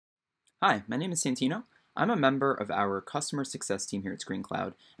Hi, my name is Santino. I'm a member of our customer success team here at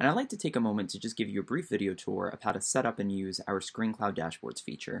ScreenCloud, and I'd like to take a moment to just give you a brief video tour of how to set up and use our ScreenCloud dashboards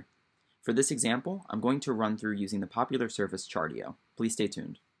feature. For this example, I'm going to run through using the popular service Chartio. Please stay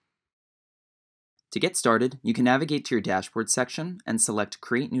tuned. To get started, you can navigate to your dashboard section and select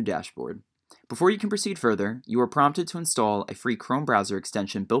Create New Dashboard. Before you can proceed further, you are prompted to install a free Chrome browser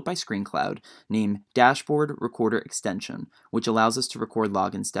extension built by ScreenCloud named Dashboard Recorder Extension, which allows us to record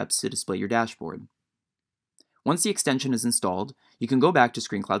login steps to display your dashboard. Once the extension is installed, you can go back to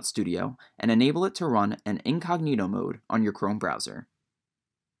ScreenCloud Studio and enable it to run an incognito mode on your Chrome browser.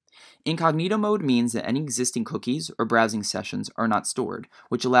 Incognito mode means that any existing cookies or browsing sessions are not stored,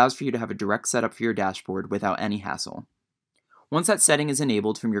 which allows for you to have a direct setup for your dashboard without any hassle. Once that setting is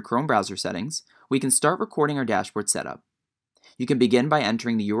enabled from your Chrome browser settings, we can start recording our dashboard setup. You can begin by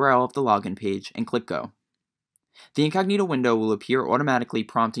entering the URL of the login page and click Go. The incognito window will appear automatically,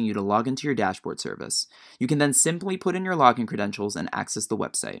 prompting you to log into your dashboard service. You can then simply put in your login credentials and access the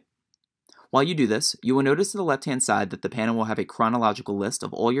website. While you do this, you will notice to the left-hand side that the panel will have a chronological list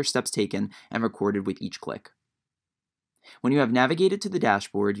of all your steps taken and recorded with each click. When you have navigated to the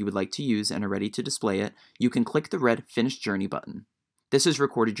dashboard you would like to use and are ready to display it, you can click the red Finish Journey button. This has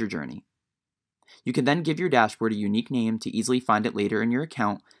recorded your journey. You can then give your dashboard a unique name to easily find it later in your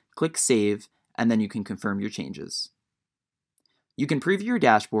account, click Save, and then you can confirm your changes. You can preview your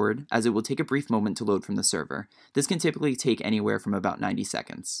dashboard, as it will take a brief moment to load from the server. This can typically take anywhere from about 90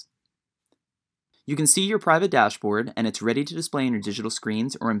 seconds. You can see your private dashboard, and it's ready to display on your digital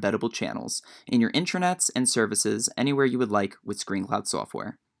screens or embeddable channels, in your intranets and services, anywhere you would like with ScreenCloud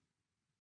software.